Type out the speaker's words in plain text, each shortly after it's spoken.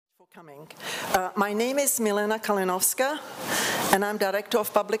coming. My name is Milena Kalinovska, and I'm Director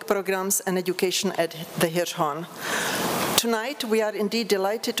of Public Programs and Education at the Hirshhorn. Tonight, we are indeed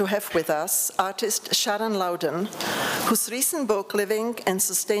delighted to have with us artist Sharon Loudon, whose recent book, Living and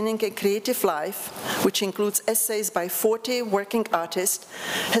Sustaining a Creative Life, which includes essays by 40 working artists,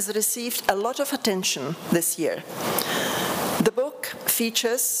 has received a lot of attention this year. The book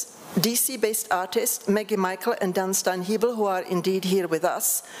features DC-based artists Maggie Michael and Dan Steinhebel, who are indeed here with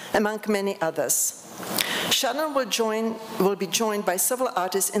us, among many others. Sharon will be joined by several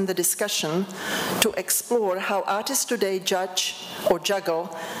artists in the discussion to explore how artists today judge or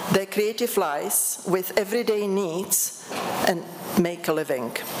juggle their creative lives with everyday needs and make a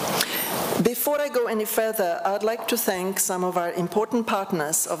living. Before I go any further, I'd like to thank some of our important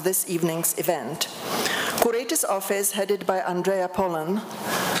partners of this evening's event. Curator's Office, headed by Andrea Pollan,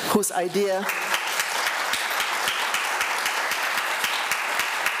 whose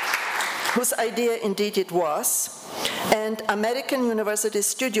idea indeed it was, and American University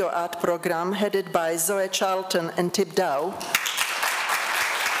Studio Art Program, headed by Zoe Charlton and Tip Dow,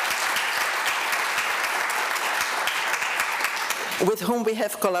 with whom we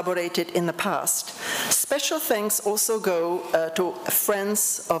have collaborated in the past. Special thanks also go to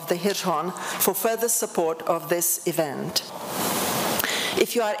friends of the Hirshhorn for further support of this event.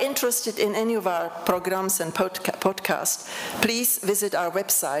 If you are interested in any of our programs and podcasts, please visit our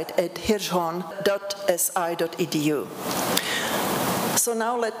website at hirshhorn.si.edu. So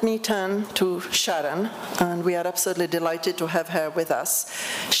now let me turn to Sharon, and we are absolutely delighted to have her with us.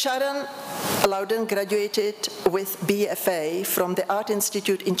 Sharon Loudon graduated with BFA from the Art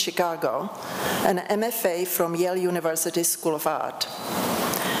Institute in Chicago and an MFA from Yale University School of Art.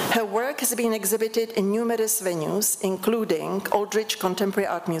 Her work has been exhibited in numerous venues, including Aldrich Contemporary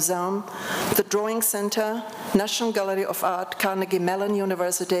Art Museum, the Drawing Center, National Gallery of Art, Carnegie Mellon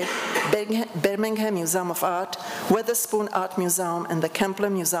University, Birmingham Museum of Art, Wetherspoon Art Museum, and the Kempler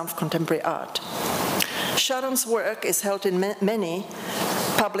Museum of Contemporary Art. Sharon's work is held in many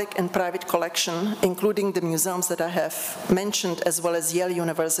public and private collections, including the museums that I have mentioned, as well as Yale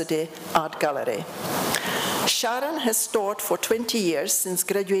University Art Gallery. Sharon has taught for 20 years since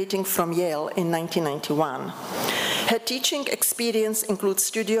graduating from Yale in 1991. Her teaching experience includes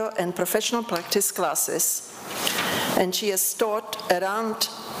studio and professional practice classes, and she has taught around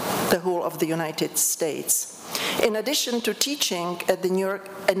the whole of the United States. In addition to teaching at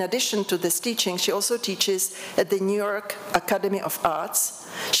this teaching, she also teaches at the New York Academy of Arts.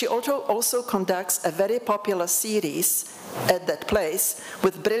 She also conducts a very popular series at that place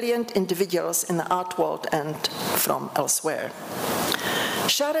with brilliant individuals in the art world and from elsewhere.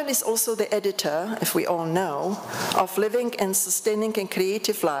 Sharon is also the editor, if we all know, of Living and Sustaining a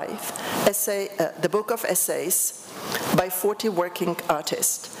Creative Life, the book of essays by 40 working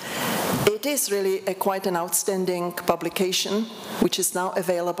artists. It is really quite an outstanding publication, which is now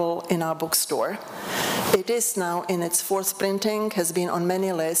available in our bookstore. It is now in its fourth printing, has been on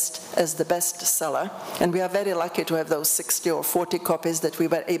many lists as the bestseller, and we are very lucky to have those 60 or 40 copies that we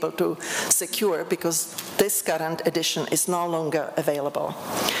were able to secure, because this current edition is no longer available.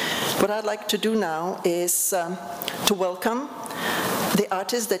 What I'd like to do now is to welcome the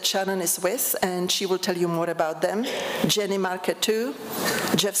artists that Sharon is with, and she will tell you more about them: Jenny Marquardt,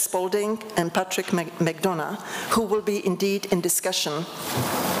 Jeff Spaulding, and Patrick McDonough, who will be indeed in discussion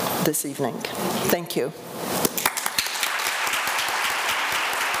this evening. Thank you.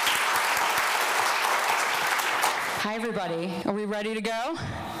 Hi, everybody. Are we ready to go?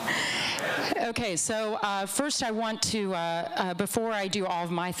 Okay, so first I want to, before I do all of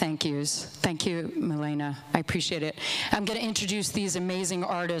my thank yous, thank you, Milena, I appreciate it. I'm going to introduce these amazing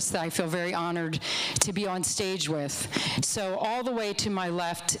artists that I feel very honored to be on stage with. So all the way to my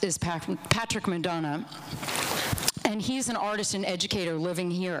left is Patrick McDonough, and he's an artist and educator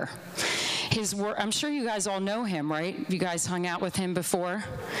living here. His work, I'm sure you guys all know him, right? You guys hung out with him before?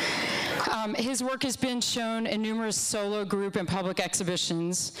 His work has been shown in numerous solo, group, and public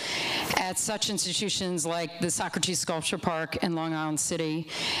exhibitions at such institutions like the Socrates Sculpture Park in Long Island City,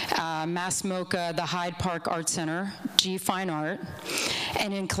 Mass MoCA, the Hyde Park Art Center, G Fine Art,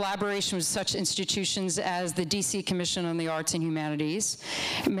 and in collaboration with such institutions as the DC Commission on the Arts and Humanities,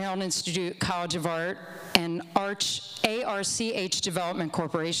 Maryland Institute College of Art, and ARCH Development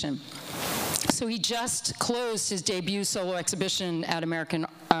Corporation. So he just closed his debut solo exhibition at American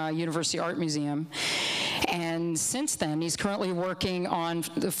University Art Museum. And since then, he's currently working on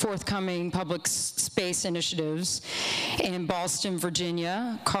the forthcoming public space initiatives in Boston,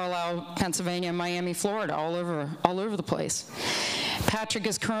 Virginia, Carlisle, Pennsylvania, Miami, Florida, all over the place. Patrick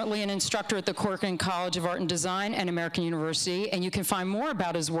is currently an instructor at the Corcoran College of Art and Design and American University, and you can find more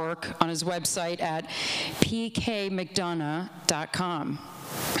about his work on his website at pkmcdonough.com.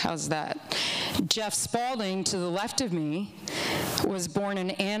 How's that? Jeff Spaulding, to the left of me, was born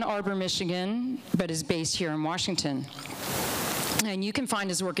in Ann Arbor, Michigan, but is based here in Washington. And you can find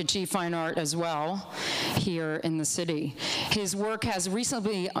his work at G Fine Art as well, here in the city. His work has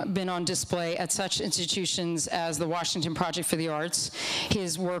recently been on display at such institutions as the Washington Project for the Arts.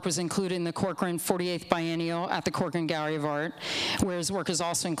 His work was included in the Corcoran 48th Biennial at the Corcoran Gallery of Art, where his work is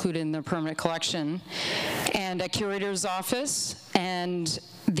also included in the permanent collection, and a curator's office, and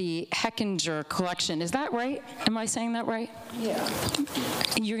the Hechinger collection. Is that right? Am I saying that right? Yeah.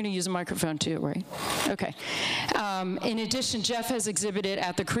 You're going to use a microphone too, right? Okay. In addition, Jeff has exhibited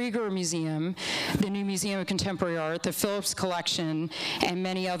at the Krieger Museum, the New Museum of Contemporary Art, the Phillips Collection, and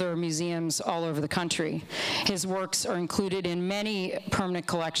many other museums all over the country. His works are included in many permanent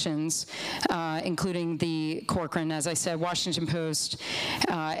collections, including the Corcoran, as I said, Washington Post,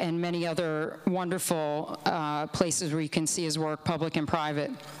 and many other wonderful places where you can see his work, public and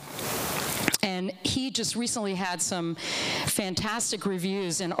private. And he just recently had some fantastic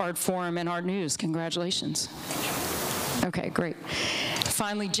reviews in Art Forum and Art News. Congratulations. Okay, great.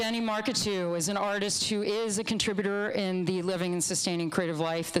 Finally, Jenny Marketu is an artist who is a contributor in the Living and Sustaining Creative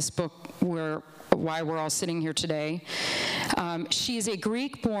Life, this book why we're all sitting here today. She is a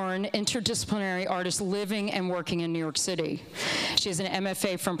Greek-born interdisciplinary artist living and working in New York City. She has an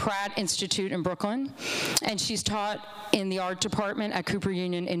MFA from Pratt Institute in Brooklyn, and she's taught in the art department at Cooper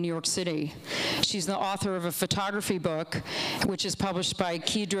Union in New York City. She's the author of a photography book, which is published by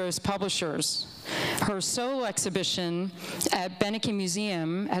Kidros Publishers. Her solo exhibition at Beneke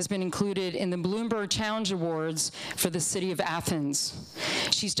Museum has been included in the Bloomberg Challenge Awards for the city of Athens.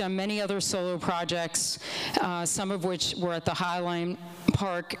 She's done many other solo projects, some of which were at the Highline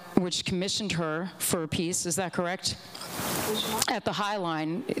Park, which commissioned her for a piece. Is that correct? At the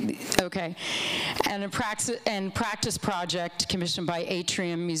Highline, okay. And a practice project commissioned by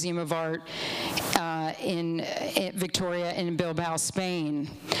Atrium Museum of Art in Victoria in Bilbao, Spain.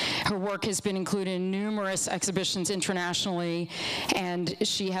 Her work has been included in numerous exhibitions internationally, and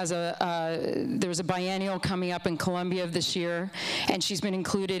she has there's a biennial coming up in Colombia this year, and she's been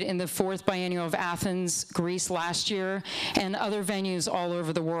included in the 4th Biennial of Athens, Greece last year, and other venues all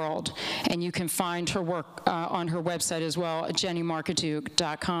over the world. And you can find her work on her website as well at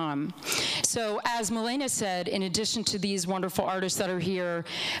jennymarketu.com. So as Milena said, in addition to these wonderful artists that are here,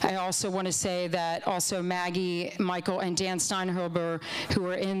 I also want to say that also Maggie, Michael, and Dan Steinhuber, who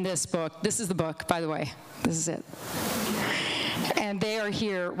are in this book. This is the book, by the way. This is it. And they are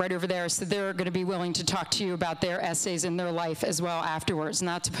here right over there, so they're going to be willing to talk to you about their essays and their life as well afterwards.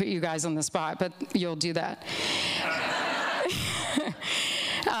 Not to put you guys on the spot, but you'll do that.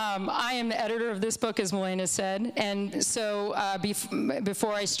 I am the editor of this book, as Milena said, and so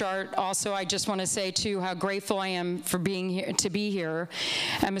before I start, also I just want to say too how grateful I am for being here, to be here.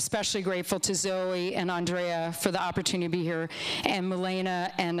 I'm especially grateful to Zoe and Andrea for the opportunity to be here, and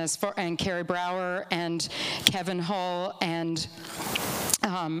Milena and Carrie Brower and Kevin Hull and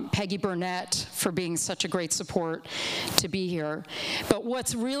Peggy Burnett for being such a great support to be here. But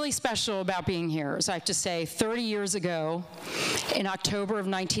what's really special about being here is I have to say 30 years ago, in October of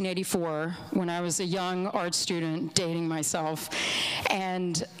 1984, when I was a young art student dating myself,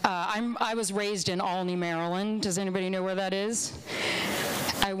 and I was raised in Albany, Maryland. Does anybody know where that is?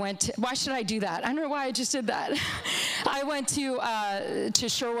 Why should I do that? I don't know why I just did that. I went to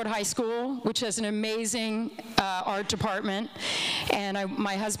Sherwood High School, which has an amazing art department, and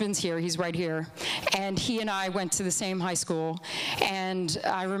my husband's here, he's right here, and he and I went to the same high school, and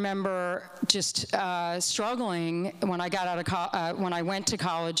I remember just struggling when I got out of when I went to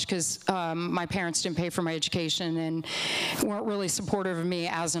college, because my parents didn't pay for my education and weren't really supportive of me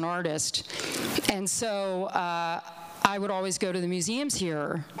as an artist, and so I would always go to the museums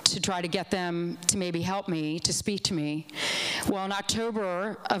here to try to get them to maybe help me, to speak to me. Well, in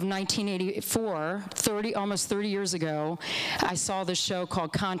October of 1984, almost 30 years ago, I saw this show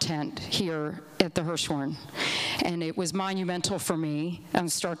called Content here at the Hirshhorn. And it was monumental for me. I'm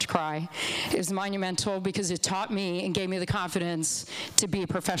start to cry. It was monumental because it taught me and gave me the confidence to be a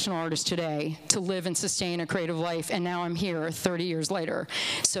professional artist today, to live and sustain a creative life. And now I'm here 30 years later.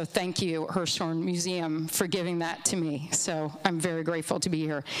 So thank you, Hirshhorn Museum, for giving that to me. So I'm very grateful to be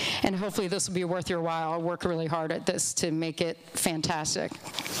here. And hopefully this will be worth your while. I'll work really hard at this to make it fantastic.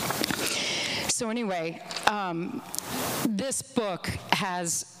 So anyway, this book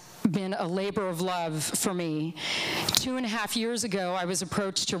has been a labor of love for me. 2.5 years ago, I was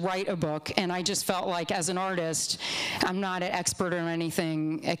approached to write a book, and I just felt like, as an artist, I'm not an expert on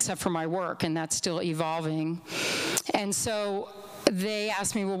anything except for my work, and that's still evolving. And so they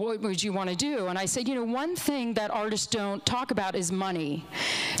asked me, well, what would you want to do? And I said, one thing that artists don't talk about is money,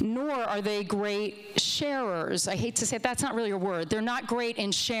 nor are they great sharers. I hate to say it, that's not really a word. They're not great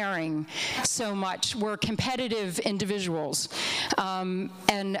in sharing so much. We're competitive individuals.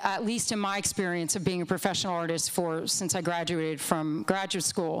 And at least in my experience of being a professional artist since I graduated from graduate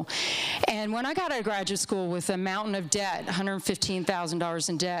school. And when I got out of graduate school with a mountain of debt, $115,000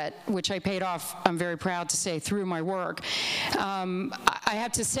 in debt, which I paid off, I'm very proud to say, through my work, I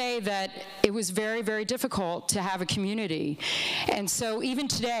have to say that it was very, very difficult to have a community. And so even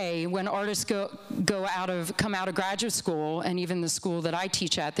today, when artists come out of graduate school, and even the school that I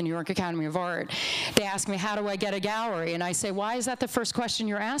teach at, the New York Academy of Art, they ask me, how do I get a gallery? And I say, why is that the first question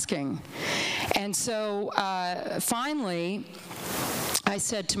you're asking? And so finally, I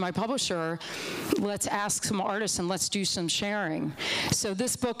said to my publisher, let's ask some artists and let's do some sharing. So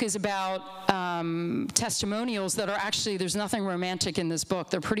this book is about testimonials that are actually, there's nothing romantic in this book.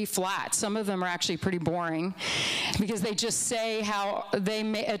 They're pretty flat. Some of them are actually pretty boring because they just say how they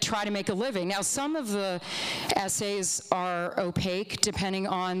try to make a living. Now, some of the essays are opaque depending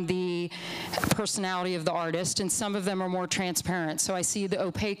on the personality of the artist, and some of them are more transparent. So I see the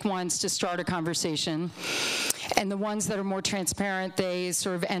opaque ones to start a conversation, and the ones that are more transparent, they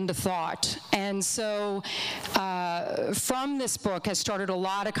sort of end a thought. And so from this book has started a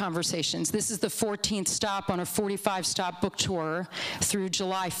lot of conversations. This is the 14th stop on a 45-stop book tour through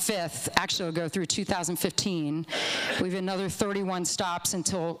July 5th. Actually, it'll go through 2015. We have another 31 stops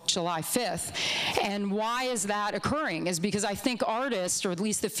until July 5th. And why is that occurring? Is because I think artists, or at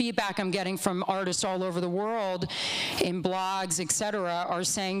least the feedback I'm getting from artists all over the world in blogs, et cetera, are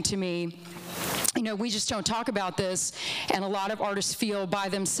saying to me, we just don't talk about this, and a lot of artists feel by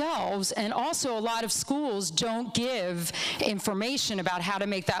themselves, and also a lot of schools don't give information about how to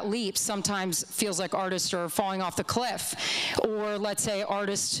make that leap. Sometimes feels like artists are falling off the cliff, or let's say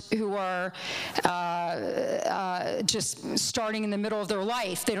artists who are just starting in the middle of their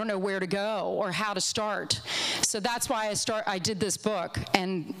life. They don't know where to go or how to start. So that's why I did this book,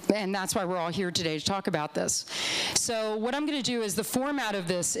 and that's why we're all here today to talk about this. So what I'm going to do is, the format of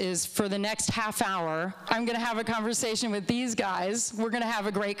this is, for the next half hour, I'm going to have a conversation with these guys. We're going to have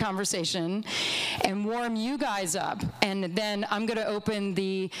a great conversation and warm you guys up. And then I'm going to open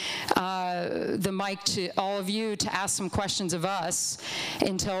the mic to all of you to ask some questions of us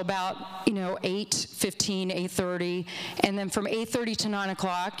until about 8:15, 8:30. And then from 8:30 to 9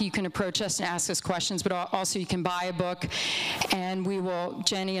 o'clock, you can approach us and ask us questions, but also you can buy a book, and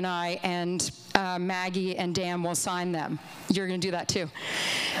Jenny and I and Maggie and Dan will sign them. You're going to do that too.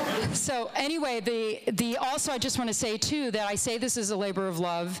 So anyway, also I just want to say too that I say this is a labor of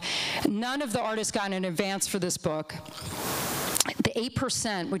love. None of the artists got an advance for this book. The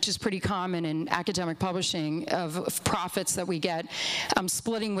 8%, which is pretty common in academic publishing, of profits that we get, I'm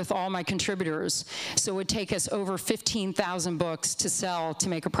splitting with all my contributors. So it would take us over 15,000 books to sell to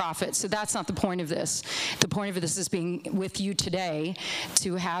make a profit. So that's not the point of this. The point of this is being with you today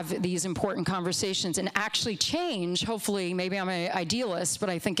to have these important conversations and actually change, hopefully, maybe I'm an idealist, but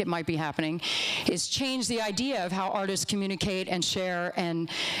I think it might be happening, is change the idea of how artists communicate and share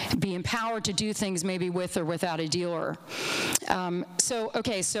and be empowered to do things maybe with or without a dealer.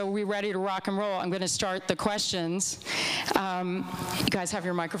 So we ready to rock and roll? I'm going to start the questions. You guys have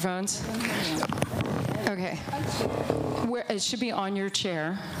your microphones? Okay. It should be on your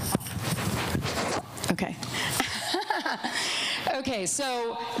chair. Okay. Okay,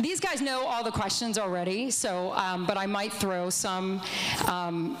 so these guys know all the questions already, but I might throw some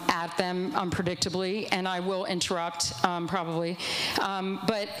at them unpredictably, and I will interrupt probably.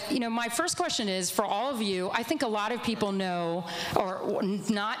 But my first question is, for all of you, I think a lot of people know or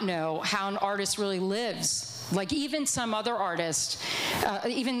not know how an artist really lives. Like even some other artists,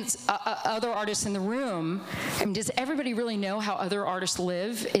 other artists in the room. I mean, does everybody really know how other artists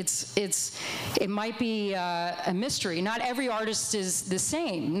live? It might be a mystery. Not every artist is the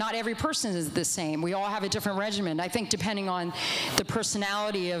same. Not every person is the same. We all have a different regimen, I think, depending on the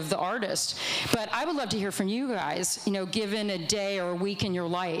personality of the artist. But I would love to hear from you guys, given a day or a week in your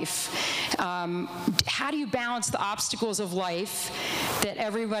life, how do you balance the obstacles of life that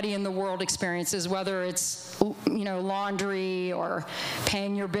everybody in the world experiences, whether it's laundry or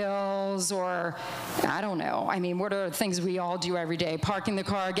paying your bills or, I don't know. I mean, what are the things we all do every day? Parking the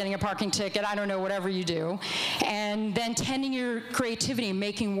car, getting a parking ticket, I don't know, whatever you do. And then tending your creativity,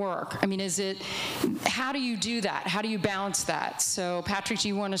 making work. I mean, how do you do that? How do you balance that? So, Patrick, do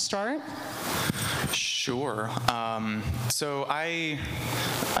you want to start? Sure. So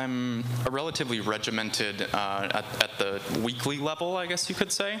I'm a relatively regimented at the weekly level, I guess you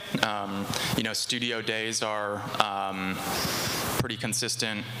could say. Studio days are pretty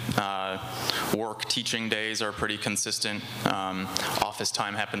consistent. Work teaching days are pretty consistent. Office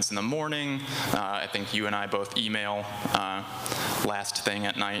time happens in the morning. I think you and I both email last thing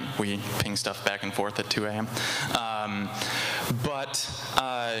at night. We ping stuff back and forth at 2 a.m. But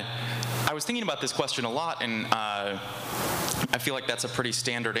I was thinking about this question a lot, and I feel like that's a pretty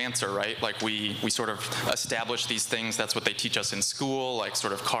standard answer, right? Like we sort of establish these things. That's what they teach us in school, like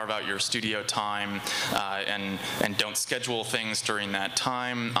sort of carve out your studio time and don't schedule things during that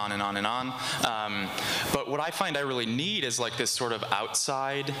time, on and on and on. But what I find I really need is like this sort of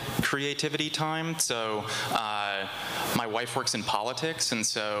outside creativity time. So my wife works in politics, and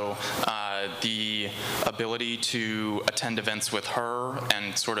so the ability to attend events with her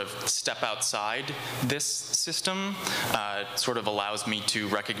and sort of step outside this system sort of allows me to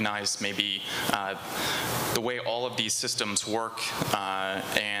recognize maybe the way all of these systems work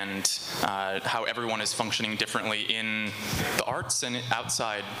and how everyone is functioning differently in the arts and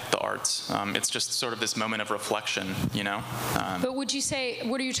outside the arts. It's just sort of this moment of reflection, But would you say,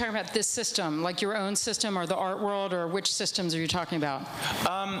 what are you talking about, this system, like your own system or the art world, or which systems are you talking about?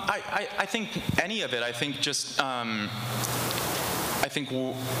 I think any of it. I think just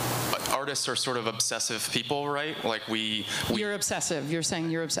artists are sort of obsessive people, right? Like we You're obsessive. You're saying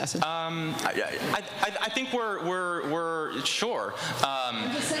you're obsessive. I think we're sure.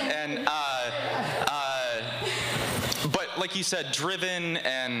 But like you said, driven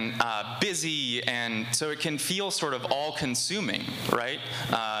and busy, and so it can feel sort of all-consuming, right?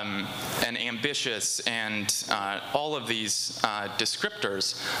 And ambitious, and all of these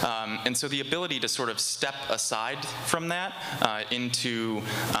descriptors. And so the ability to sort of step aside from that into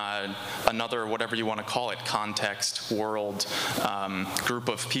another, whatever you want to call it, context, world, group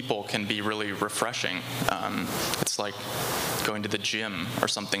of people can be really refreshing. It's like going to the gym or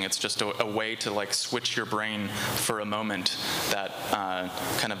something. It's just a way to like switch your brain for a moment that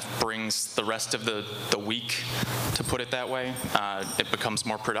kind of brings the rest of the week, to put it that way. It becomes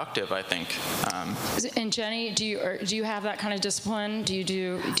more productive, I think. And Jenny, do you have that kind of discipline? Do you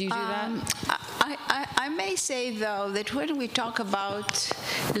do that? I may say, though, that when we talk about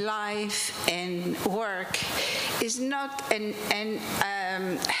life and work, is not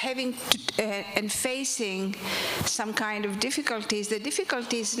having to, and facing some kind of difficulties. The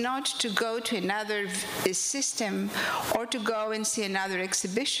difficulty is not to go to another system or to go and see another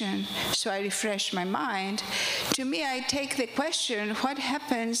exhibition, so I refresh my mind. To me, I take the question, what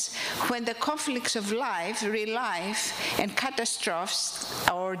happens when the conflicts of life, real life, and catastrophes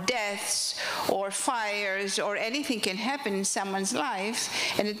or deaths or fires or anything can happen in someone's life,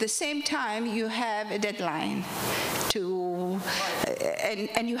 and at the same time you have a deadline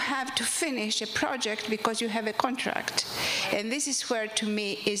and you have to finish a project because you have a contract. And this is where, to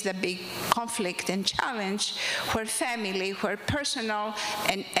me, is the big conflict and challenge, where family, where personal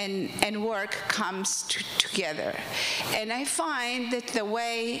and work comes together. And I find that the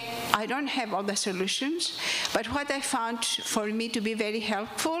way, I don't have all the solutions, but what I found for me to be very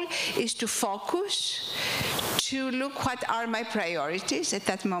helpful is to focus, to look what are my priorities at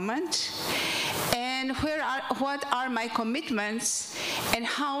that moment, and what are my commitments, and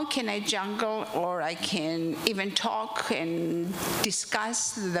how can I jungle, or I can even talk and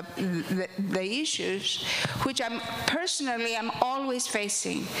discuss the issues, which I'm always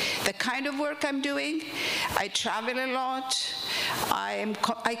facing. The kind of work I'm doing, I travel a lot,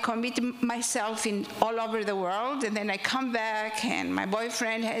 I commit myself in all over the world, and then I come back, and my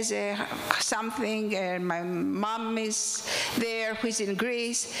boyfriend has something, and my mom is there, who's in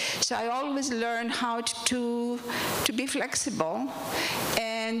Greece. So I always learn how to be flexible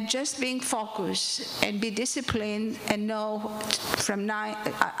and just being focused and be disciplined and know from now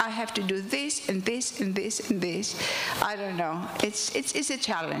I have to do this and this and this and this. I don't know. It's a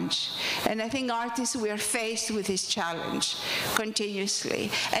challenge. And I think artists, we are faced with this challenge continuously.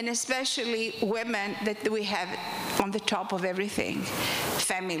 And especially women that we have on the top of everything.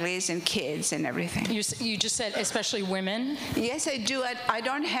 Families and kids and everything. You just said especially women? Yes, I do. I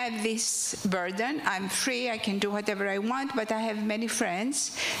don't have this burden. I'm free. I can do whatever I want, but I have many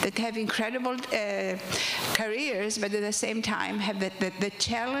friends that have incredible careers, but at the same time have the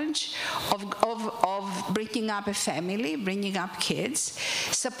challenge of bringing up a family, bringing up kids,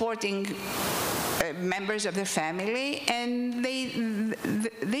 supporting members of their family, and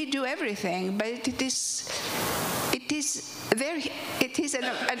they do everything, but it is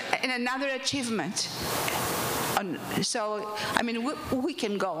another achievement. So, I mean, we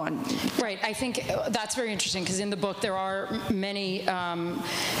can go on. Right. I think that's very interesting, because in the book there are many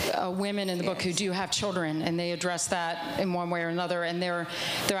women in the book who do have children, and they address that in one way or another. And there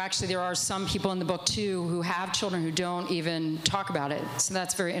are some people in the book too who have children who don't even talk about it. So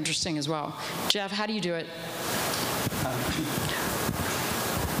that's very interesting as well. Jeff, how do you do it?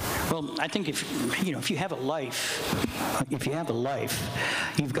 Well, I think if you have a life,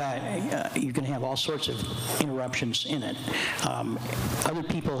 you've got you can have all sorts of interruptions in it. Other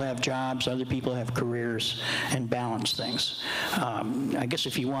people have jobs, other people have careers, and balance things. I guess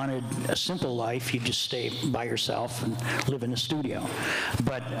if you wanted a simple life, you'd just stay by yourself and live in a studio.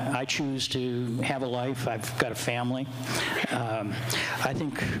 But I choose to have a life. I've got a family. I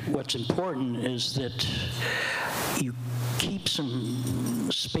think what's important is that you keep some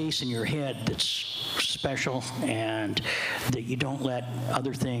space in your head that's special, and that you don't let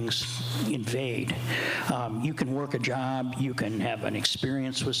other things invade. You can work a job, you can have an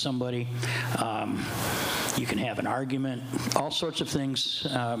experience with somebody, you can have an argument, all sorts of things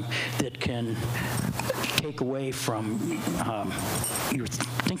that can take away from your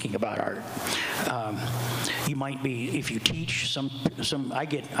thinking about art. You might be, if you teach,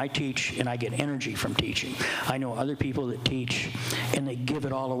 I teach and I get energy from teaching. I know other people that teach and they give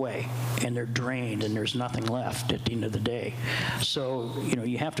it all away, and they're drained and there's nothing left at the end of the day. So,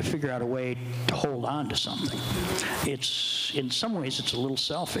 you have to figure out a way to hold on to something. In some ways, it's a little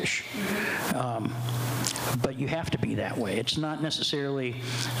selfish, but you have to be that way. It's not necessarily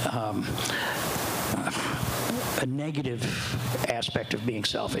a negative aspect of being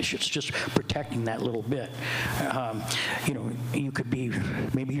selfish. It's just protecting that little bit. You could be,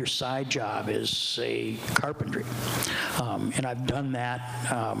 maybe your side job is, say, carpentry. And I've done that.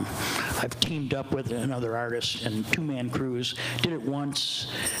 I've teamed up with another artist and two-man crews. Did it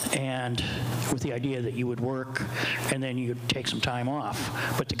once, and with the idea that you would work and then you'd take some time off.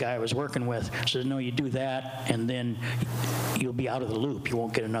 But the guy I was working with said, no, you do that and then you'll be out of the loop. You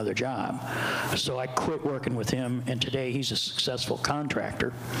won't get another job. So I quit working with him, and today he's a successful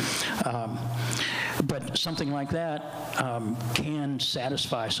contractor. But something like that can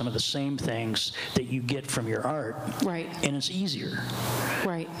satisfy some of the same things that you get from your art. Right. And it's easier.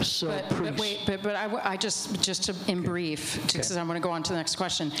 Right. So but I just to, in brief, because I'm going to go on to the next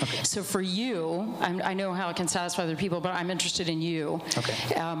question. Okay. So for you, I know how it can satisfy other people, but I'm interested in you.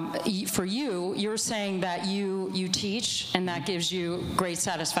 Okay. For you, you're saying that you teach, and that gives you great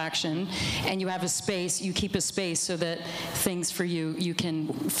satisfaction, and you have a space, you keep a space so that things for you can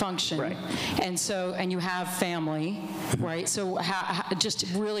function. Right. And you have family, right? So just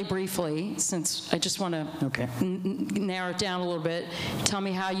really briefly, since I just want to narrow it down a little bit, tell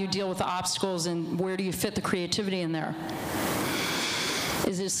me how you deal with the obstacles and where do you fit the creativity in there?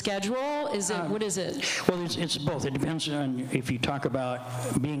 Is it schedule? Is it, what is it? Well, it's both. It depends on if you talk about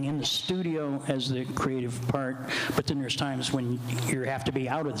being in the studio as the creative part, but then there's times when you have to be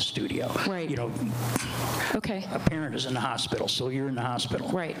out of the studio. Right. Okay. A parent is in the hospital, so you're in the hospital.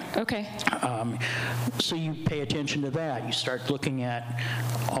 Right. Okay. So you pay attention to that. You start looking at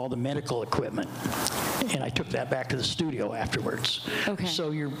all the medical equipment. And I took that back to the studio afterwards. Okay.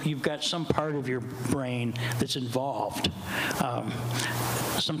 So you've got some part of your brain that's involved.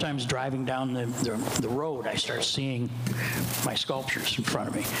 Sometimes driving down the road, I start seeing my sculptures in front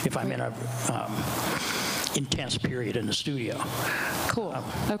of me if I'm in a intense period in the studio. Cool.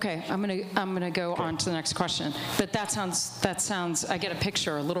 Okay, I'm gonna go on to the next question. But that sounds. I get a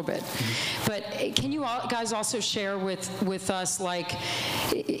picture a little bit. Mm-hmm. But can you guys also share with us, like,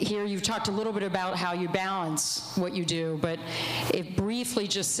 here you've talked a little bit about how you balance what you do, but if briefly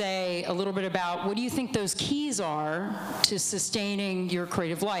just say a little bit about what do you think those keys are to sustaining your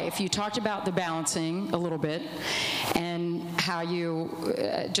creative life? You talked about the balancing a little bit, and how you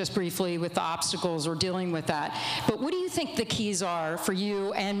just briefly with the obstacles or dealing with that. But what do you think the keys are for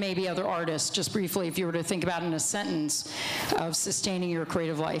you and maybe other artists, just briefly, if you were to think about in a sentence of sustaining your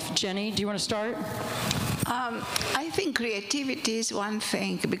creative life? Jenny, do you want to start? I think creativity is one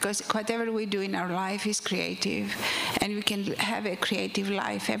thing, because whatever we do in our life is creative, and we can have a creative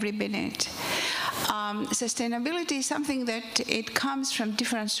life every minute. sustainability is something that it comes from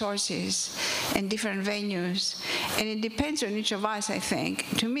different sources and different venues, and it depends on each of us, I think.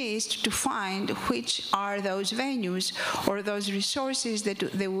 To me, is to find which are those venues or those resources that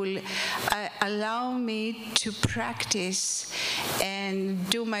they will allow me to practice and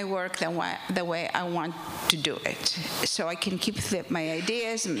do my work the way I want to do it, so I can keep my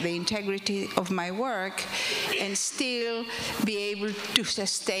ideas, the integrity of my work, and still be able to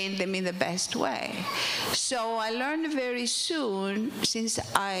sustain them in the best way. So I learned very soon, since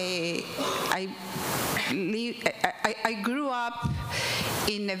I grew up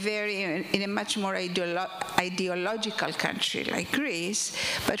in a much more ideological country like Greece,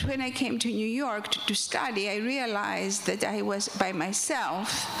 but when I came to New York to study, I realized that I was by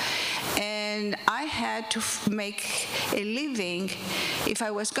myself, and I had to make a living. If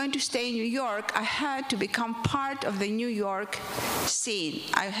I was going to stay in New York, I had to become part of the New York scene.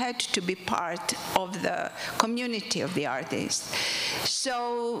 I had to be part of the community of the artists.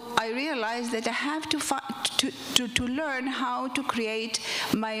 So I realized that I have to learn how to create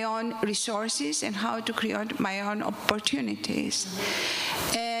my own resources and how to create my own opportunities.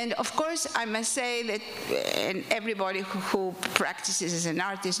 And of course, I must say that, and everybody who practices as an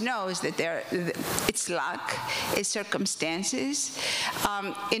artist knows that it's luck, it's circumstances.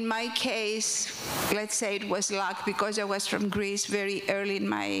 In my case, let's say it was luck because I was from Greece very early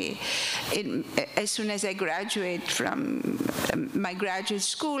as soon as I graduated from my graduate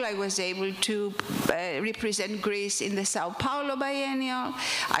school, I was able to represent Greece in the Sao Paulo Biennial.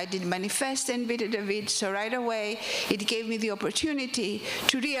 I did Manifest and Vita David, so right away it gave me the opportunity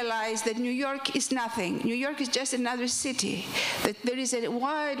to realize that New York is nothing. New York is just another city, that there is a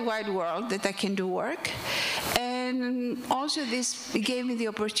wide, wide world that I can do work. And also this gave me the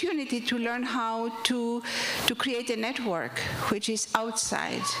opportunity to learn how to create a network which is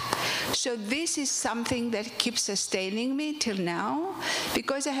outside. So this is something that keeps sustaining me till now,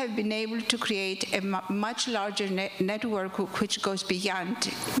 because I have been able to create a much larger network which goes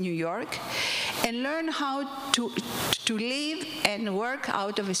beyond New York, and learn how to live and work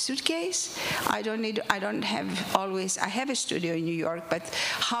out of a suitcase. I have a studio in New York, but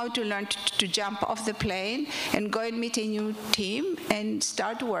how to learn to jump off the plane and go and meet a new team and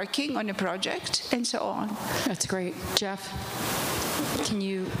start working on a project and so on. That's great. Jeff, can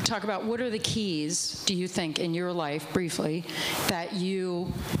you talk about what are the keys, do you think, in your life, briefly, that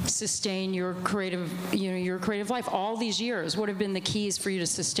you sustain your creative life all these years? What have been the keys for you to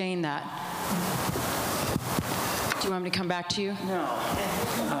sustain that? Do you want me to come back to you? No.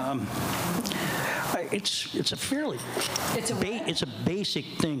 It's a fairly, it's a basic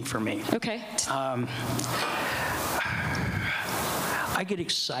thing for me. Okay. I get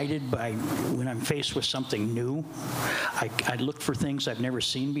excited when I'm faced with something new. I look for things I've never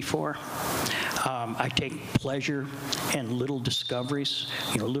seen before. I take pleasure in little discoveries,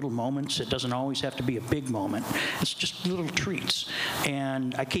 little moments. It doesn't always have to be a big moment. It's just little treats.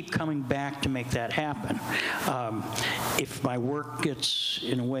 And I keep coming back to make that happen. If my work gets,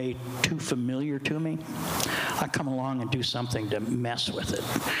 in a way, too familiar to me, I come along and do something to mess with it,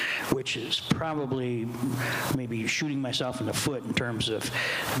 which is probably maybe shooting myself in the foot in terms of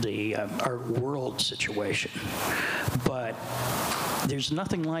the art world situation. But there's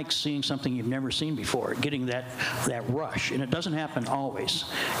nothing like seeing something you've never seen before, getting that rush. And it doesn't happen always.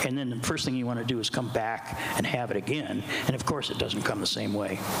 And then the first thing you want to do is come back and have it again. And of course, it doesn't come the same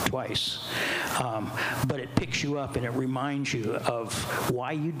way twice. But it picks you up and it reminds you of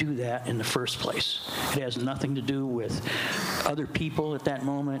why you do that in the first place. It has nothing to do with other people at that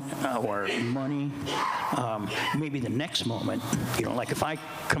moment or money. Maybe the next moment, like if I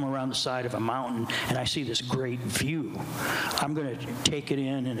come around the side of a mountain and I see this great view, I'm going to take it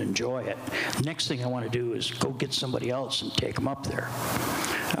in and enjoy it. The next thing I want to do is go get somebody else and take them up there.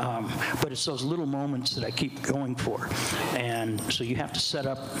 But it's those little moments that I keep going for. And so you have to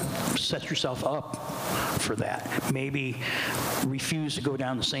set yourself up for that. Maybe refuse to go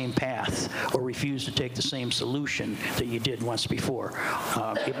down the same path or refuse to take the same solution that you did once before.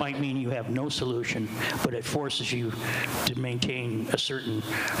 It might mean you have no solution, but it forces you to maintain a certain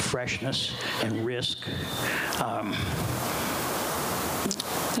freshness and risk.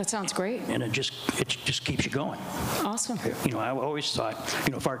 That sounds great. And it just keeps you going. Awesome. I always thought,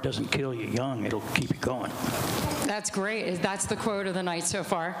 if art doesn't kill you young, it'll keep you going. That's great. That's the quote of the night so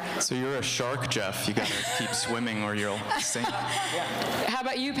far. So you're a shark, Jeff. You gotta keep swimming or you'll sink. How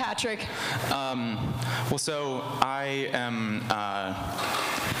about you, Patrick? Well, so I am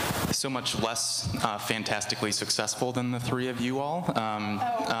so much less fantastically successful than the three of you all. But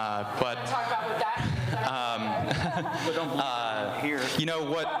talk about that. here. You know,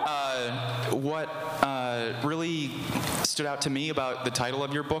 what really stood out to me about the title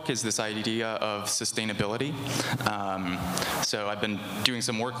of your book is this idea of sustainability. So I've been doing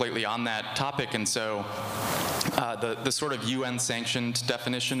some work lately on that topic, and so the sort of UN-sanctioned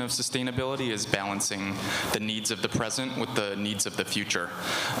definition of sustainability is balancing the needs of the present with the needs of the future.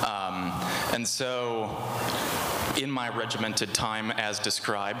 And so in my regimented time as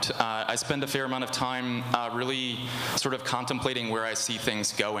described, I spend a fair amount of time really sort of contemplating where I see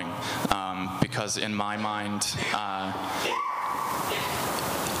things going, because in my mind,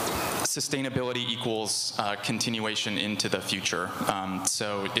 sustainability equals continuation into the future.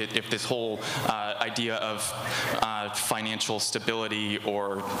 So if this whole idea of financial stability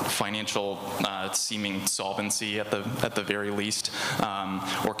or financial seeming solvency at the very least,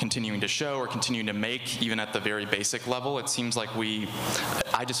 or continuing to show or continuing to make, even at the very basic level, it seems like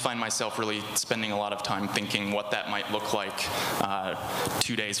I just find myself really spending a lot of time thinking what that might look like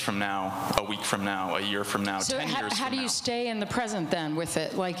 2 days from now, a week from now, a year from now, So 10 years from now. how do you stay in the present then with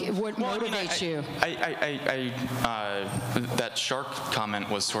it? Like, what motivates you? That shark comment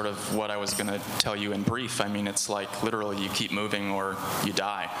was sort of what I was going to tell you in brief. I mean, it's like literally you keep moving or you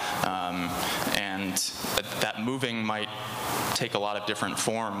die. And that moving might take a lot of different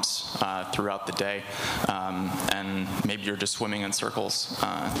forms throughout the day. And maybe you're just swimming in circles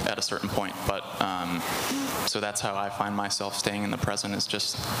at a certain point. But so that's how I find myself staying in the present, is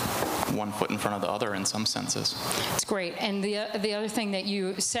just one foot in front of the other in some senses. It's great. And the other thing that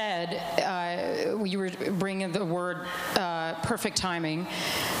you said, you were bringing the word perfect timing,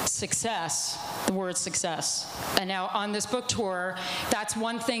 success, the word success. And now on this book tour, that's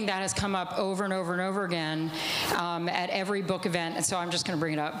one thing that has come up over and over and over again at every book event, and so I'm just going to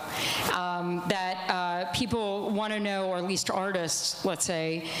bring it up, that people want to know, or at least artists, let's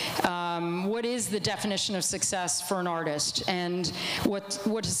say, what is the definition of success for an artist, and what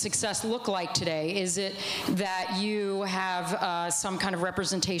does success look like today? Is it that you have some kind of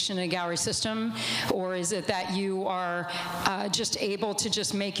representation in a gallery system, or is it that you are just able to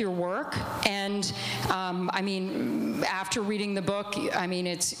just make your work? And I mean, after reading the book, I mean,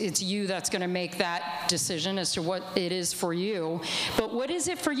 it's you that's going to make that decision as to what it is for you. But what is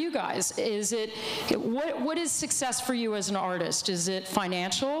it for you guys? Is it what is success for you as an artist? Is it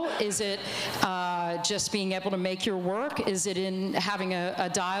financial? Is it just being able to make your work? Is it in having a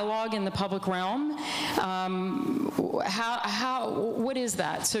dialogue in the public realm? What is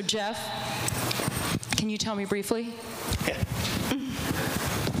that? So Jeff, can you tell me briefly?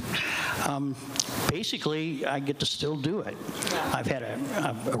 Basically, I get to still do it. I've had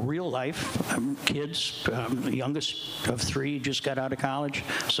a real life, kids. The youngest of 3 just got out of college,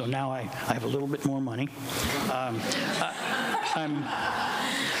 so now I have a little bit more money. I'm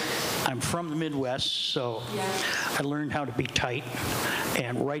from the Midwest, so I learned how to be tight,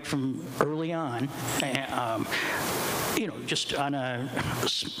 and right from early on, just on a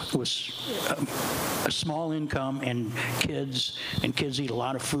small income and kids eat a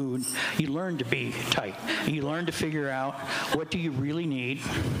lot of food, you learn to be tight. You learn to figure out what do you really need.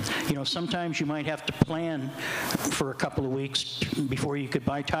 Sometimes you might have to plan for a couple of weeks before you could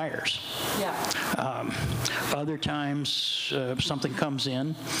buy tires. Other times something comes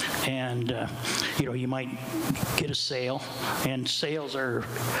in and you might get a sale, and sales are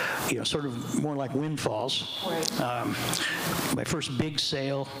sort of more like windfalls. My first big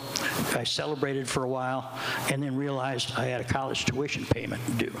sale, I celebrated for a while and then realized I had a college tuition payment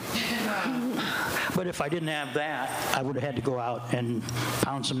due. But if I didn't have that, I would have had to go out and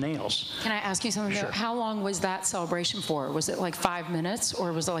pound some nails. Can I ask you something? Sure. How long was that celebration for? Was it like 5 minutes,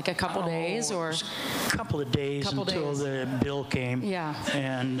 or was it like a couple days, or? A couple of days until the bill came. Yeah.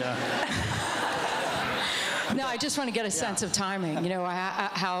 And No, I just want to get a sense of timing.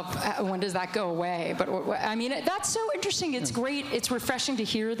 When does that go away? But I mean, that's so interesting. It's great. It's refreshing to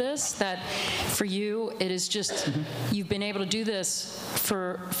hear this. That for you, it is just you've been able to do this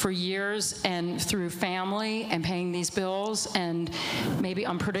for years, and through family and paying these bills and maybe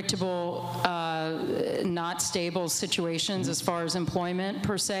unpredictable, not stable situations as far as employment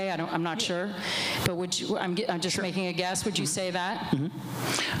per se. I'm not sure, but would you? I'm just making a guess. Would you say that?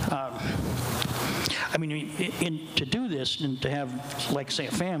 I mean, to do this and to have, like, say,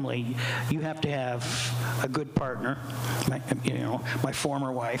 a family, you have to have a good partner. My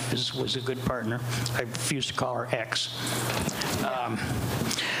former wife was a good partner. I refuse to call her ex.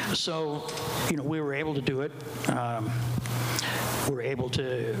 So, we were able to do it. we're able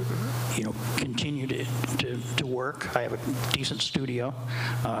to, continue to work. I have a decent studio.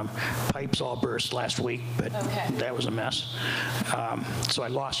 Pipes all burst last week, but that was a mess. So I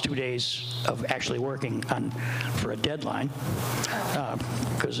lost 2 days of actually working for a deadline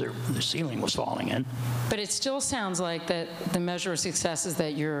because the ceiling was falling in. But it still sounds like that the measure of success is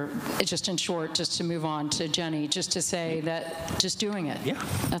that you're, just in short, just to move on to Jenny, just to say that just doing it. Yeah.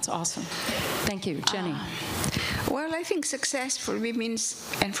 That's awesome. Thank you. Jenny. Well, I think success for me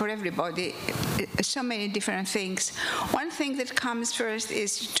means, and for everybody, so many different things. One thing that comes first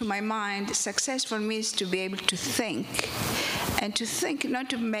is, to my mind, success for me is to be able to think. And to think,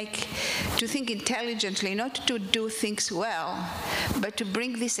 to think intelligently, not to do things well, but to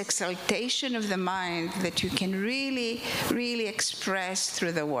bring this exaltation of the mind that you can really, really express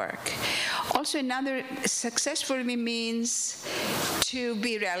through the work. Also, another success for me means to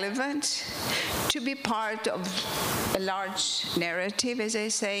be relevant, to be part of a large narrative, as I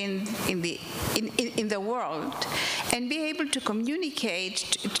say, in the world, and be able to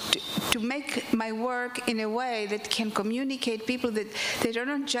communicate, to make my work in a way that can communicate people that are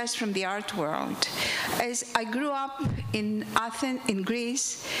not just from the art world. As I grew up in Athens, in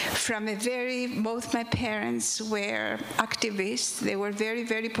Greece, both my parents were activists. They were very,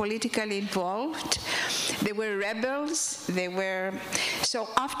 very politically involved. They were rebels. So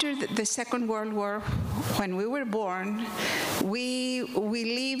after the Second World War, when we were born, we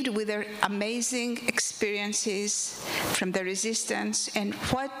lived with their amazing experiences from the resistance, and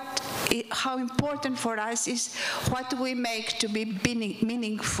how important for us is what we make to be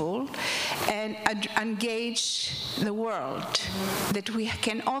meaningful and engage the world, that we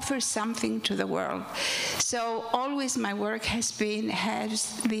can offer something to the world. So always my work has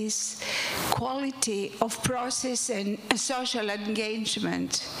this quality of process and social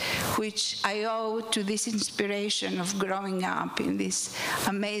engagement, which I owe to this inspiration of growing up in this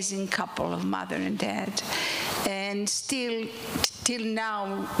amazing couple of mother and dad. And till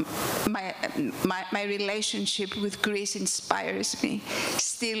now, my relationship with Greece inspires me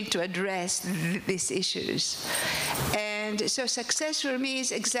still to address these issues. And so success for me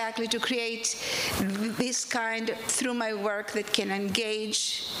is exactly to create this kind, through my work, that can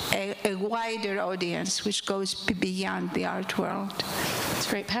engage a wider audience, which goes beyond the art world. That's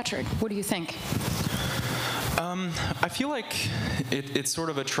great. Patrick, what do you think? I feel like it's sort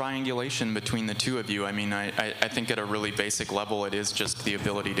of a triangulation between the two of you. I mean, I think at a really basic level, it is just the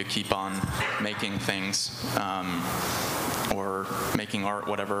ability to keep on making things, or making art,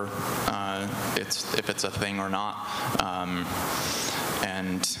 whatever, if it's a thing or not.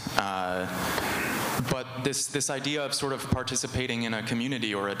 But this idea of sort of participating in a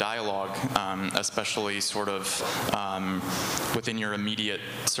community or a dialogue, especially sort of within your immediate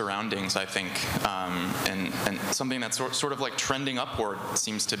surroundings, I think, and something that's sort of like trending upward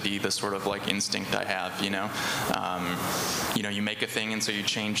seems to be the sort of like instinct I have, you make a thing and so you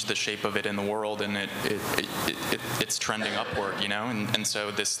change the shape of it in the world, and it's trending upward, and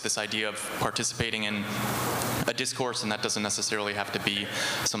so this idea of participating in a discourse, and that doesn't necessarily have to be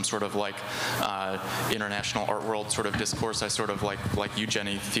some sort of like international art world sort of discourse. I sort of like you,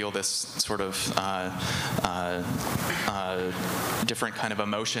 Jenny, feel this sort of different kind of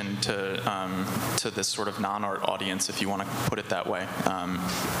emotion to this sort of non-art audience, if you want to put it that way.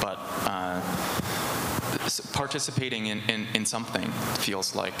 But participating in something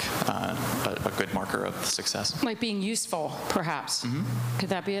feels like a good marker of success. Like being useful, perhaps. Mm-hmm. Could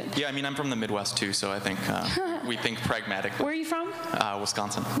that be it? Yeah, I mean, I'm from the Midwest too, so I think we think pragmatically. Where are you from?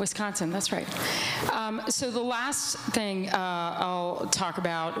 Wisconsin. Wisconsin, that's right. So the last thing I'll talk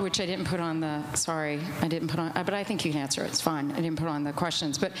about, which I didn't put on but I think you can answer it. It's fine. I didn't put on the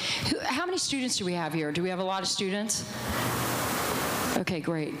questions. But how many students do we have here? Do we have a lot of students? Okay,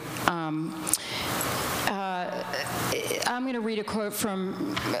 great. I'm going to read a quote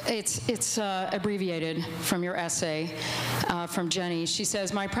from, it's abbreviated from your essay, from Jenny. She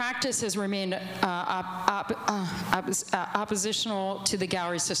says, "My practice has remained oppositional to the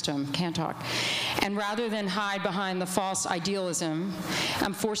gallery system," can't talk, "and rather than hide behind the false idealism,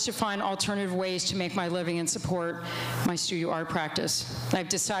 I'm forced to find alternative ways to make my living and support my studio art practice. I've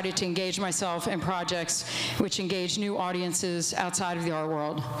decided to engage myself in projects which engage new audiences outside of the art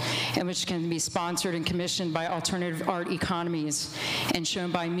world, and which can be sponsored and commissioned by alternative art economies and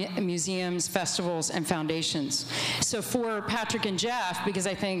shown by museums, festivals, and foundations." So for Patrick and Jeff, because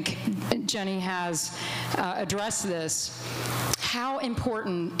I think Jenny has addressed this, how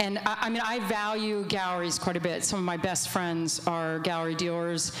important, and I mean, I value galleries quite a bit. Some of my best friends are gallery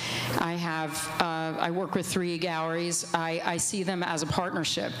dealers. I work with 3 galleries. I see them as a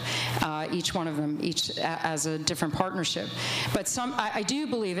partnership, each one of them, each as a different partnership. But I do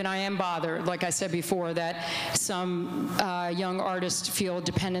believe, and I am bothered, like I said before, that some young artists feel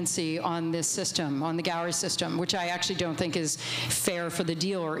dependency on this system, on the gallery system, which I actually don't think is fair for the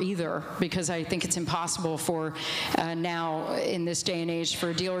dealer either, because I think it's impossible for now, in this day and age, for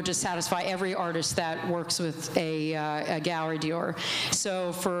a dealer to satisfy every artist that works with a gallery dealer.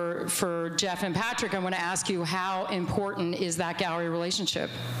 So for Jeff and Patrick, I want to ask you, how important is that gallery relationship?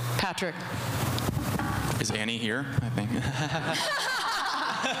 Patrick. Is Annie here? I think.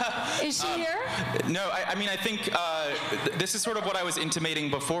 Is she here? No, I mean, I think this is sort of what I was intimating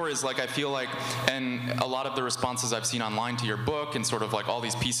before, is like, I feel like, and a lot of the responses I've seen online to your book and sort of like all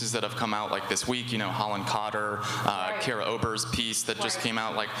these pieces that have come out like this week, you know, Holland Cotter, Kara Ober's piece that just came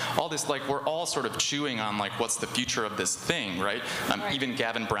out, like all this, like we're all sort of chewing on like what's the future of this thing, right? Even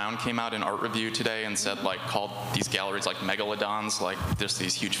Gavin Brown came out in Art Review today and said, like, called these galleries like megalodons, like there's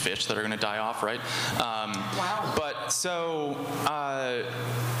these huge fish that are going to die off, right? Wow. But so,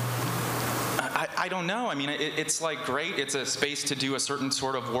 I don't know. I mean, it's like great. It's a space to do a certain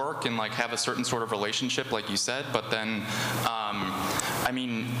sort of work and like have a certain sort of relationship, like you said. But then, I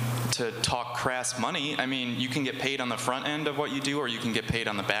mean, to talk crass money, I mean, you can get paid on the front end of what you do, or you can get paid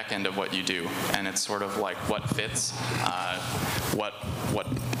on the back end of what you do. And it's sort of like what fits,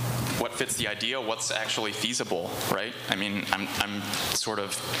 what fits the idea, what's actually feasible, right? I mean, I'm sort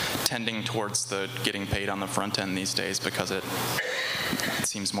of tending towards the getting paid on the front end these days because it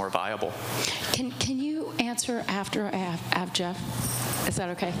seems more viable. Can you answer after I have Jeff? Is that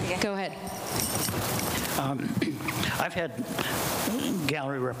okay? Yeah. Go ahead. I've had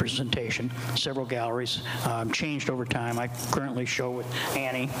gallery representation, several galleries, changed over time. I currently show with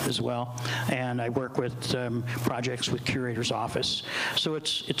Annie as well, and I work with projects with Curator's Office. So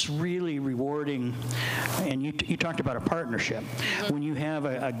it's really rewarding, and you talked about a partnership. Mm-hmm. When you have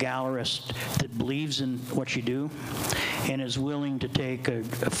a gallerist that believes in what you do and is willing to take a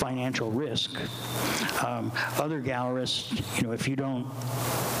financial risk, other gallerists, you know, if you don't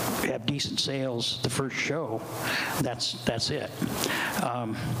have decent sales the first show, that's it.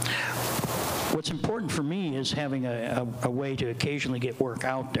 What's important for me is having a way to occasionally get work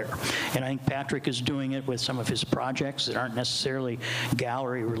out there. And I think Patrick is doing it with some of his projects that aren't necessarily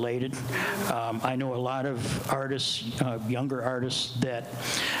gallery related. I know a lot of artists, younger artists, that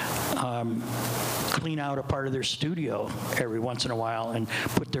clean out a part of their studio every once in a while and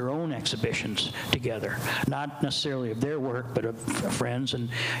put their own exhibitions together. Not necessarily of their work, but of friends. And,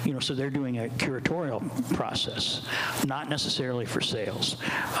 you know, so they're doing a curatorial process, not necessarily for sales.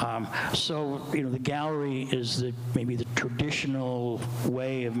 So, you know, the gallery is maybe the traditional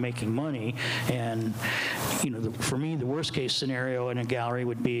way of making money, and, you know, for me, the worst case scenario in a gallery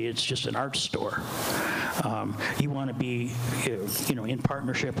would be it's just an art store. You want to be, you know, in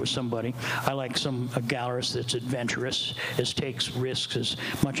partnership with somebody. I like a gallerist that's adventurous, takes risks as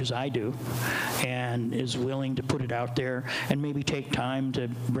much as I do, and is willing to put it out there and maybe take time to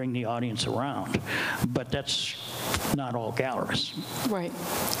bring the audience around. But that's not all gallerists. Right.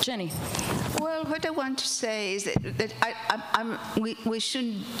 Jenny. Well, what I want to say is that we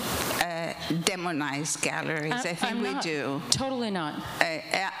shouldn't demonize galleries. I think we do. Totally not.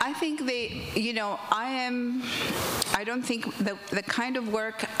 I think I don't think the kind of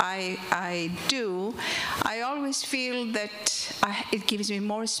work I do, I always feel that it gives me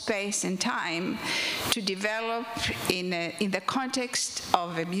more space and time to develop in the context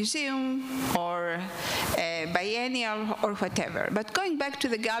of a museum or a biennial or whatever. But going back to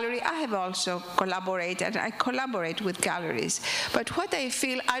the gallery, I have also collaborated. I collaborate with galleries. But what I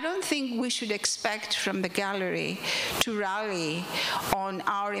feel, I don't think we should expect from the gallery to rally on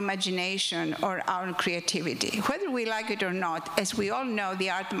our imagination or our creativity. Whether we like it or not, as we all know, the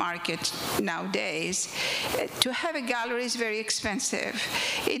art market nowadays, to have a gallery is very expensive.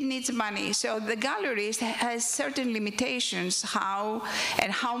 It needs money. So the galleries has certain limitations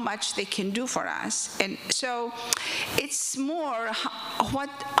how much they can do for us. And so it's more what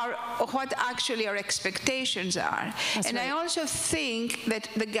actually our expectations are. That's and right. I also think that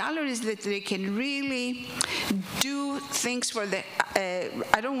the galleries that they can really do things for the,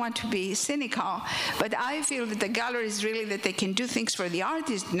 I don't want to be cynical, but I feel that the galleries really that they can do things for the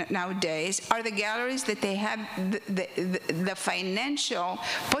artists nowadays are the galleries that they have the financial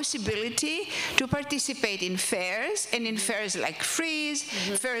possibility to participate in fairs, and in fairs like Frieze,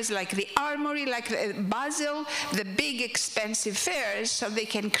 fairs like the Armory, like Basel, the big expensive fairs so they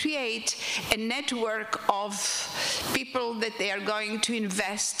can create a network of people that they are going to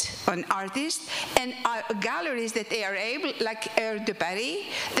invest on artists, and galleries that they are able, like Air de Paris,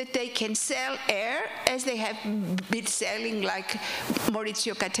 that they can sell air as they have been selling, like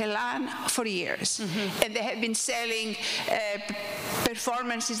Maurizio Cattelan for years. And they have been selling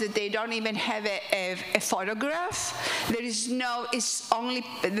performances that they don't even have a photograph. There is no, it's only,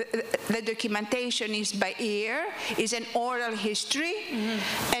 the documentation is by ear, is an oral history,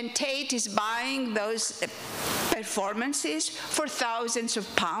 and Tate is buying those performances for thousands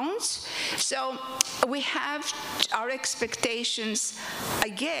of pounds. So we have our expectations,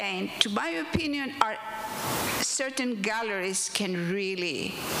 again, to my opinion, are certain galleries can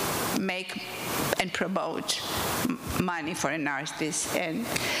really make and promote money for an artist, and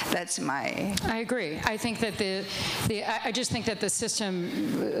that's my... I agree. I think that I just think that the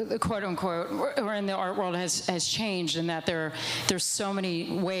system, quote unquote, or in the art world has changed, and that there's so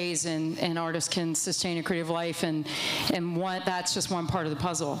many ways an artist can sustain a creative life, and that's just one part of the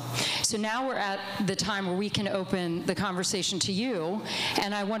puzzle. So now we're at the time where we can open the conversation to you,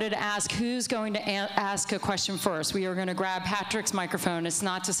 and I wanted to ask who's going to ask a question first. We are going to grab Patrick's microphone. It's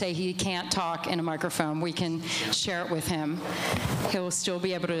not to say he can't talk in a microphone. We can share it with him. He'll still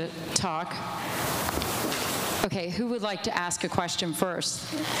be able to talk. Okay, who would like to ask a question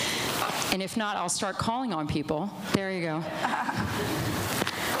first? And if not, I'll start calling on people. There you go.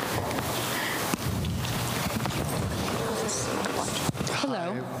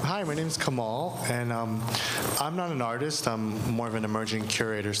 Hello. Hi, my name is Kamal, and I'm not an artist. I'm more of an emerging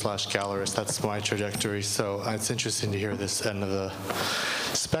curator/gallerist. That's my trajectory. So it's interesting to hear this end of the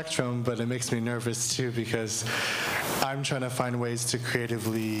spectrum, but it makes me nervous too, because I'm trying to find ways to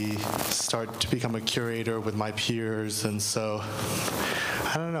creatively start to become a curator with my peers, and so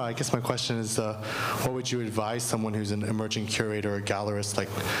I don't know. I guess my question is, what would you advise someone who's an emerging curator or gallerist? Like,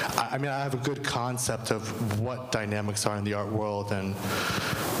 I mean, I have a good concept of what dynamics are in the art world and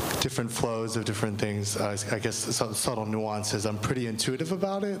different flows of different things. I guess subtle nuances. I'm pretty intuitive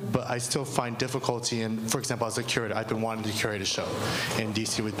about it, but I still find difficulty in, for example, as a curator, I've been wanting to curate a show in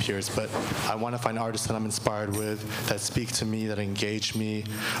DC with peers, but I want to find artists that I'm inspired with, that speak to me, that engage me.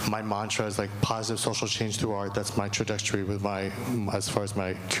 My mantra is like positive social change through art. That's my trajectory with as far as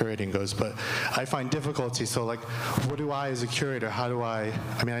my curating goes. But I find difficulty. So like, what do I, as a curator, how do I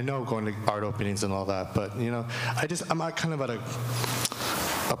mean, I know going to art openings and all that, but you know, I'm kind of at a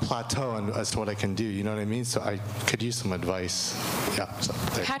plateau as to what I can do, you know what I mean? So I could use some advice. Yeah. So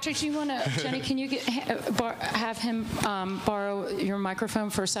Patrick, do you want to, Jenny, can you have him borrow your microphone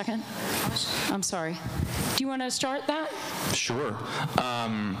for a second? I'm sorry. Do you want to start that? Sure.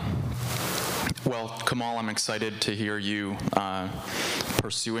 Well, Kamal, I'm excited to hear you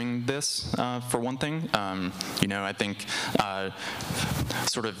pursuing this, for one thing. You know, I think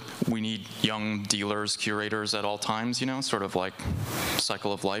sort of we need young dealers, curators at all times, you know, sort of like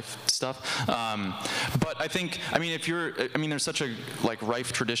cycle of life stuff. But I think, I mean, there's such a like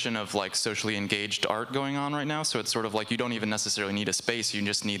rife tradition of like socially engaged art going on right now, so it's sort of like you don't even necessarily need a space, you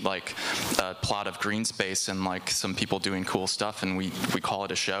just need like a plot of green space and like some people doing cool stuff, and we call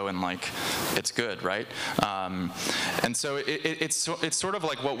it a show, and like it's good, right? And so it's sort of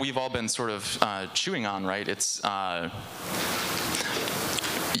like what we've all been sort of chewing on, right? It's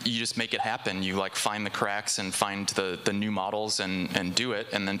you just make it happen. You like find the cracks and find the new models and do it,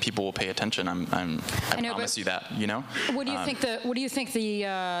 and then people will pay attention. I promise you that. You know. What do you think? What do you think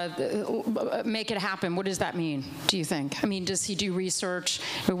the make it happen? What does that mean? Do you think? I mean, does he do research?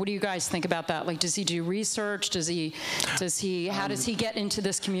 What do you guys think about that? Like, does he do research? Does he? How does he get into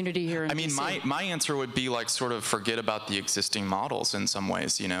this community here in DC? My answer would be like sort of forget about the existing models in some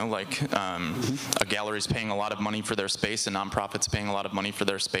ways. You know, like a gallery's paying a lot of money for their space, and nonprofits paying a lot of money for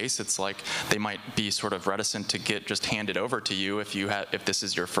their space. It's like they might be sort of reticent to get just handed over to you if this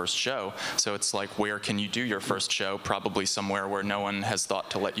is your first show. So it's like, where can you do your first show? Probably somewhere where no one has thought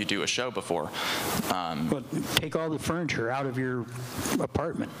to let you do a show before. Well, take all the furniture out of your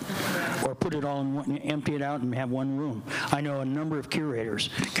apartment, or put it all in one, empty it out and have one room. I know a number of curator's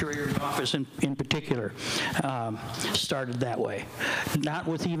office in particular started that way, not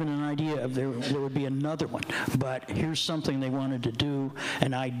with even an idea of there would be another one, but here's something they wanted to do,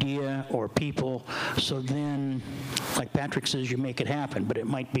 an idea or people, so then, like Patrick says, you make it happen, but it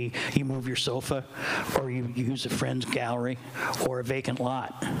might be you move your sofa, or you use a friend's gallery, or a vacant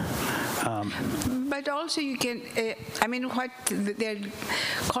lot. But also you can, I mean, what they're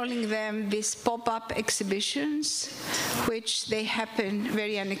calling them these pop-up exhibitions, which they happen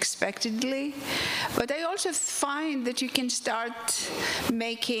very unexpectedly. But I also find that you can start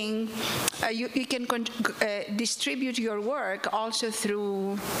making, you can distribute your work also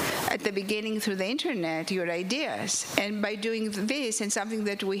through, at the beginning, through the internet, your ideas. And by doing this, and something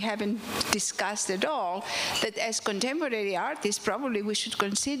that we haven't discussed at all, that as contemporary artists, probably we should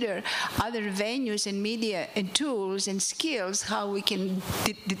consider other venues and media and tools and skills how we can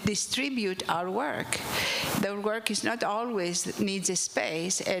distribute our work. The work is not always needs a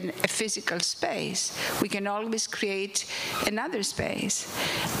space and a physical space. We can always create another space.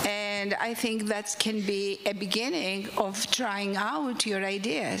 And I think that can be a beginning of trying out your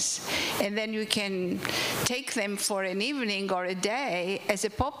ideas. And then you can take them for an evening or a day as a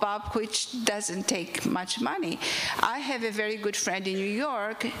pop-up, which doesn't take much money. I have a very good friend in New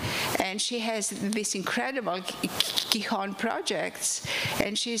York, and she has these incredible Quijón projects,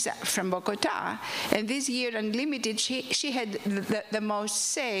 and she's from Bogota. And this year, Unlimited, she had the most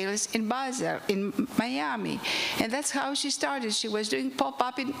sales in Basel, in Miami. And that's how she started. She was doing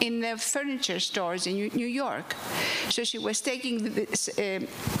pop-up in furniture stores in New York. So she was taking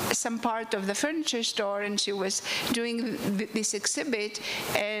some part of the furniture store, and she was doing this exhibit.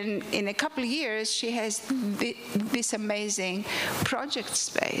 And in a couple of years, she has this amazing project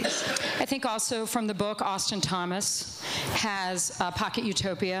space. I think also from the book, Austin Thomas has Pocket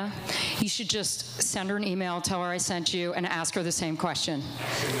Utopia. You should just send her an email, tell her I sent you, and ask her the same question.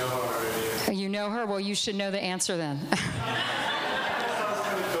 You know her already. You know her? Well, you should know the answer then.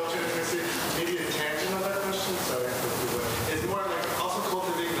 Maybe a tangent on that question. Sorry, it's more like also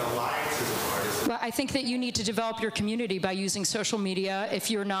cultivating alliances with artists. Well, I think that you need to develop your community by using social media. If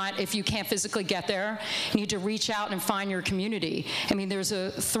you can't physically get there, you need to reach out and find your community. I mean, there's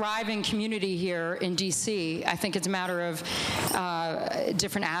a thriving community here in DC. I think it's a matter of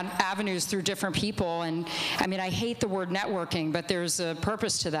different avenues through different people. And I mean, I hate the word networking, but there's a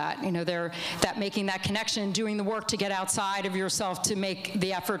purpose to that. You know, that making that connection, doing the work to get outside of yourself to make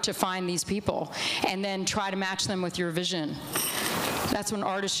the effort to find these people, and then try to match them with your vision. That's what an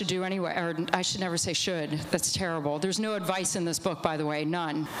artist should do anyway, or I should never say should. That's terrible. There's no advice in this book, by the way,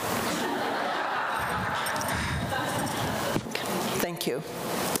 none. Thank you.